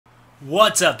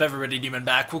What's up, everybody? Demon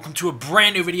back. Welcome to a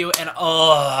brand new video, and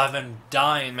I've been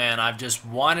dying, man. I've just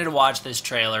wanted to watch this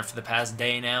trailer for the past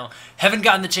day now. Haven't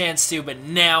gotten the chance to, but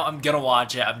now I'm gonna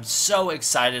watch it. I'm so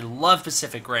excited. Love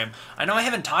Pacific Rim. I know I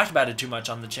haven't talked about it too much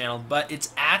on the channel, but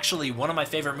it's actually one of my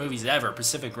favorite movies ever,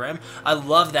 Pacific Rim. I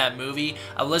love that movie.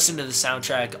 I listen to the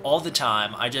soundtrack all the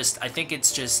time. I think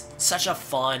it's just such a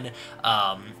fun,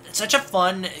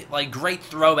 like, great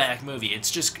throwback movie.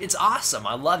 It's awesome.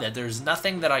 I love it. There's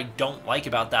nothing that I don't like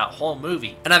about that whole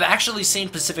movie. And I've actually seen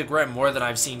Pacific Rim more than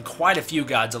I've seen quite a few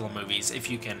Godzilla movies, if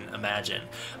you can imagine.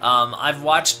 I've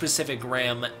watched Pacific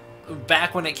Rim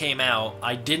back when it came out.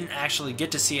 I didn't actually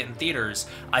get to see it in theaters.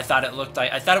 I thought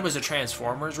it was a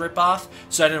Transformers ripoff,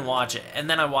 so I didn't watch it. And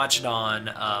then I watched it on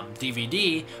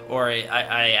DVD, or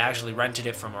I actually rented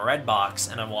it from a Redbox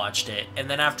and I watched it. And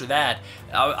then after that,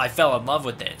 I fell in love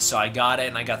with it. So I got it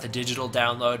and I got the digital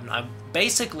download, and I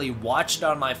basically watched it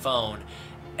on my phone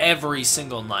every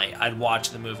single night. I'd watch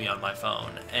the movie on my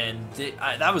phone, and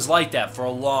that was like that for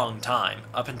a long time,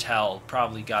 up until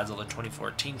probably Godzilla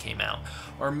 2014 came out,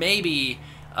 or maybe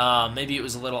it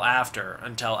was a little after,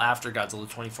 until after Godzilla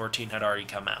 2014 had already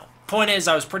come out. Point is,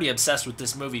 I was pretty obsessed with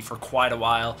this movie for quite a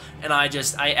while, and I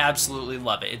absolutely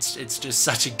love it. It's just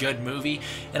such a good movie,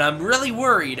 and I'm really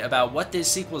worried about what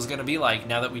this sequel is going to be like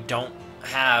now that we don't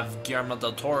have Guillermo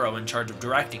del Toro in charge of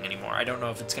directing anymore. I don't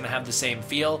know if it's going to have the same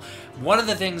feel. One of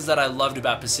the things that I loved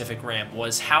about Pacific Rim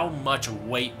was how much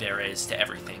weight there is to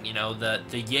everything. You know, the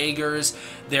Jaegers,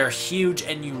 they're huge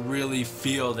and you really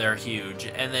feel they're huge.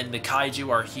 And then the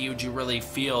kaiju are huge, you really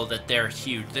feel that they're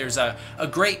huge. There's a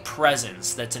great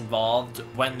presence that's involved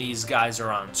when these guys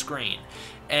are on screen.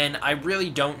 And I really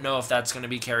don't know if that's going to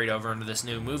be carried over into this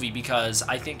new movie, because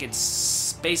I think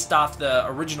it's based off the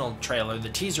original trailer, the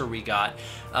teaser we got.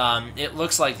 It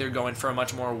looks like they're going for a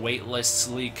much more weightless,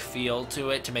 sleek feel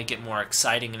to it to make it more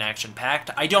exciting and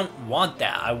action-packed. I don't want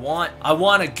that. I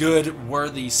want a good,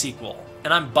 worthy sequel.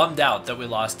 And I'm bummed out that we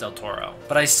lost Del Toro.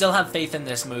 But I still have faith in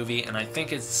this movie, and I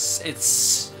think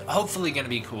it's hopefully going to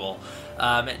be cool.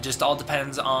 It just all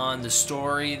depends on the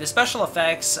story. The special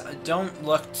effects don't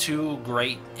look too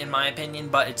great, in my opinion,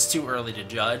 but it's too early to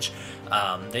judge.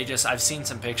 I've seen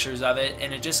some pictures of it,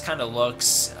 and it just kind of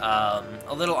looks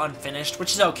a little unfinished,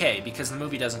 which is okay, because the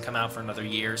movie doesn't come out for another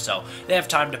year, so they have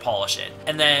time to polish it.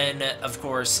 And then, of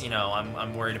course, you know,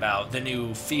 I'm worried about the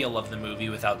new feel of the movie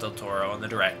without Del Toro and the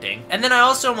directing. And then I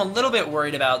also am a little bit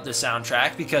worried about the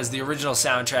soundtrack, because the original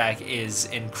soundtrack is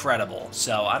incredible,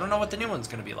 so I don't know what the new one's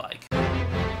going to be like.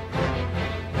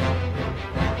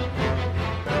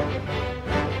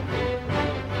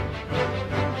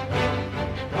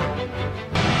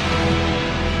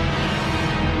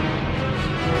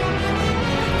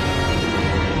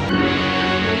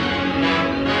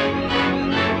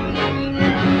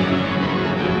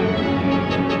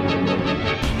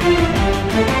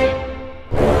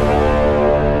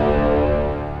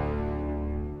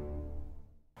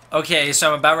 Okay,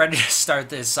 so I'm about ready to start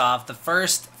this off. The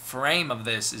first frame of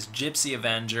this is Gypsy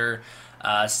Avenger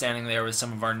standing there with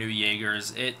some of our new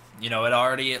Jaegers. It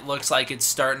looks like it's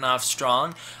starting off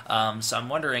strong. So I'm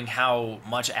wondering how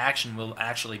much action will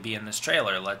actually be in this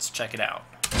trailer. Let's check it out.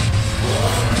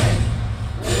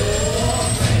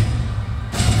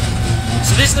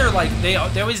 So this, they're like, they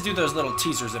always do those little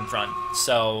teasers in front.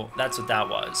 So that's what that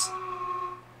was.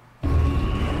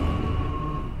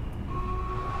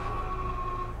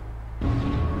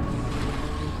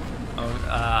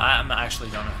 I actually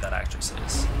don't know who that actress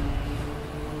is.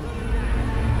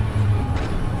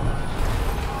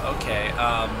 Okay,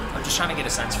 I'm just trying to get a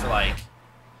sense for, like,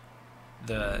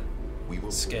 the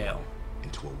scale.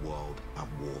 Into a world at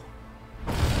war.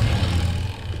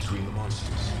 Between the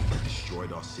monsters that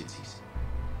destroyed our cities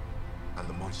and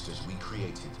the monsters we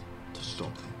created to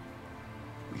stop them.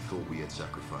 We thought we had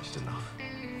sacrificed enough.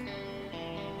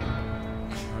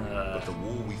 But the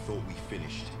war we thought we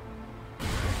finished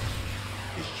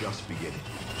is just beginning.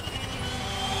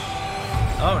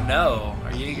 Oh no,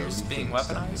 are Jaegers being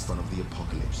weaponized? In front of the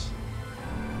apocalypse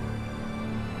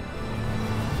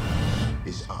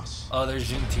is us. Oh, there's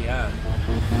Jing Tian.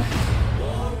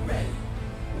 War ready.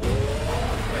 War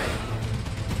ready.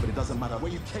 But it doesn't matter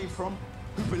where you came from,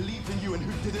 who believed in you and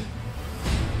who didn't.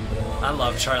 I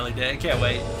love Charlie Day, can't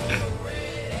wait.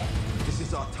 This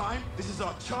is our time, this is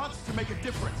our chance to make a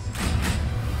difference.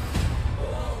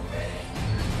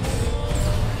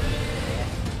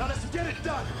 Now let's get it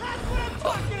done. That's what I'm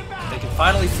talking about. They can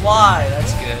finally fly.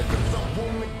 That's good.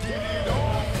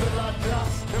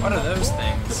 What are those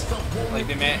things? Like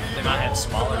they might have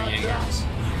smaller Jaegers.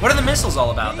 What are the missiles all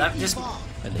about? That just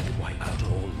and they could wipe out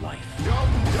all life.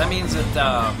 that means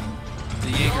that the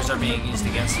Jaegers are being used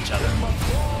against each other.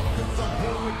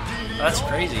 That's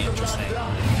crazy interesting.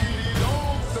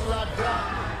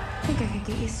 I think I could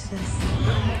get used to this.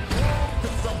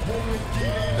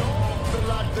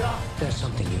 There's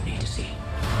something you need to see.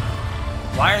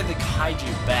 Why are the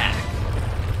kaiju back?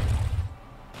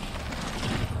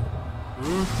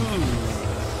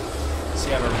 Woohoo! So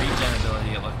you have a regen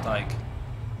ability, it looked like.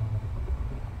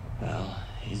 Well,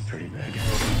 he's pretty big.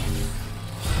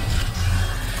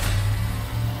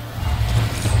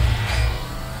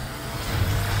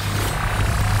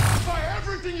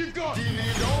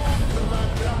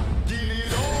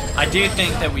 I do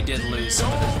think that we did lose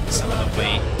some of the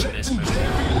weight to this movie.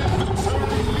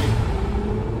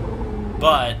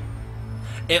 But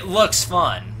it looks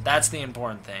fun. That's the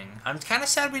important thing. I'm kind of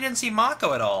sad we didn't see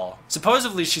Mako at all.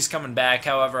 Supposedly she's coming back.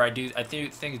 However, I do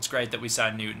think it's great that we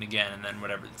saw Newton again, and then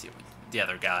whatever the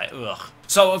other guy. Ugh.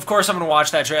 So of course I'm gonna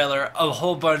watch that trailer, a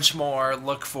whole bunch more,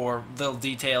 look for little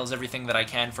details, everything that I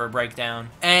can for a breakdown.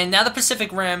 And now the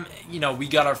Pacific Rim, you know, we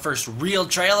got our first real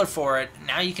trailer for it.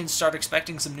 Now you can start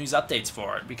expecting some news updates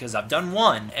for it, because I've done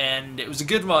one and it was a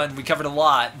good one. We covered a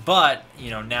lot, but you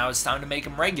know, now it's time to make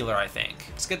them regular. I think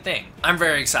it's a good thing. I'm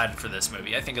very excited for this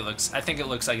movie. I think it looks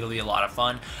like it'll be a lot of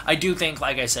fun. I do think,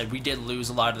 like I said, we did lose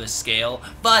a lot of the scale,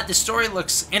 but the story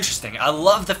looks interesting. I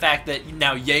love the fact that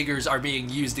now Jaegers are being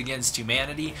used against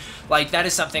humanity. Like, that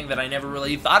is something that I never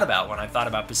really thought about when I thought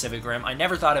about Pacific Rim. I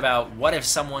never thought about what if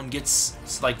someone gets,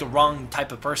 like, the wrong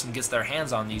type of person gets their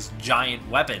hands on these giant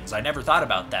weapons. I never thought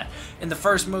about that. In the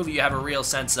first movie, you have a real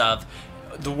sense of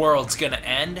the world's gonna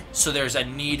end, so there's a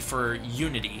need for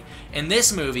unity. In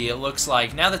this movie, it looks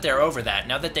like now that they're over that,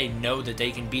 now that they know that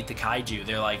they can beat the kaiju,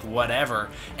 they're like, whatever.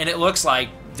 And it looks like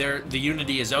the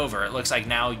unity is over. It looks like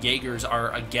now Jaegers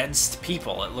are against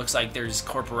people. It looks like there's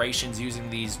corporations using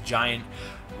these giant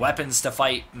weapons to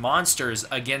fight monsters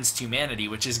against humanity,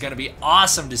 which is going to be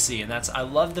awesome to see. And I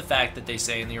love the fact that they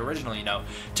say in the original, you know,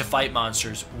 to fight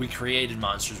monsters, we created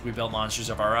monsters, we built monsters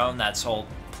of our own. That's whole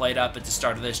played up at the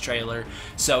start of this trailer.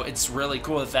 So it's really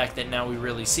cool the fact that now we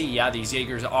really see, yeah, these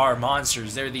Jaegers are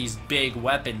monsters. They're these big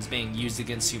weapons being used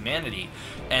against humanity.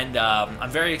 And I'm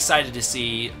very excited to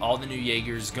see all the new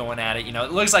Jaegers going at it. You know,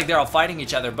 it looks like they're all fighting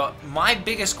each other, but my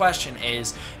biggest question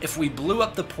is, if we blew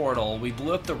up the portal, we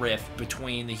blew up the rift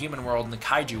between the human world and the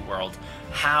kaiju world,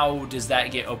 how does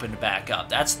that get opened back up?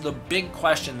 That's the big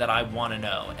question that I want to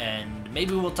know, and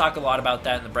maybe we'll talk a lot about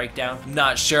that in the breakdown. I'm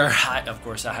not sure. Of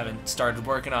course, I haven't started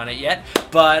working on it yet,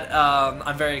 but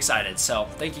I'm very excited. So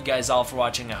thank you guys all for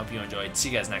watching. I hope you enjoyed. See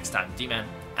you guys next time. D-Man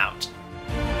out.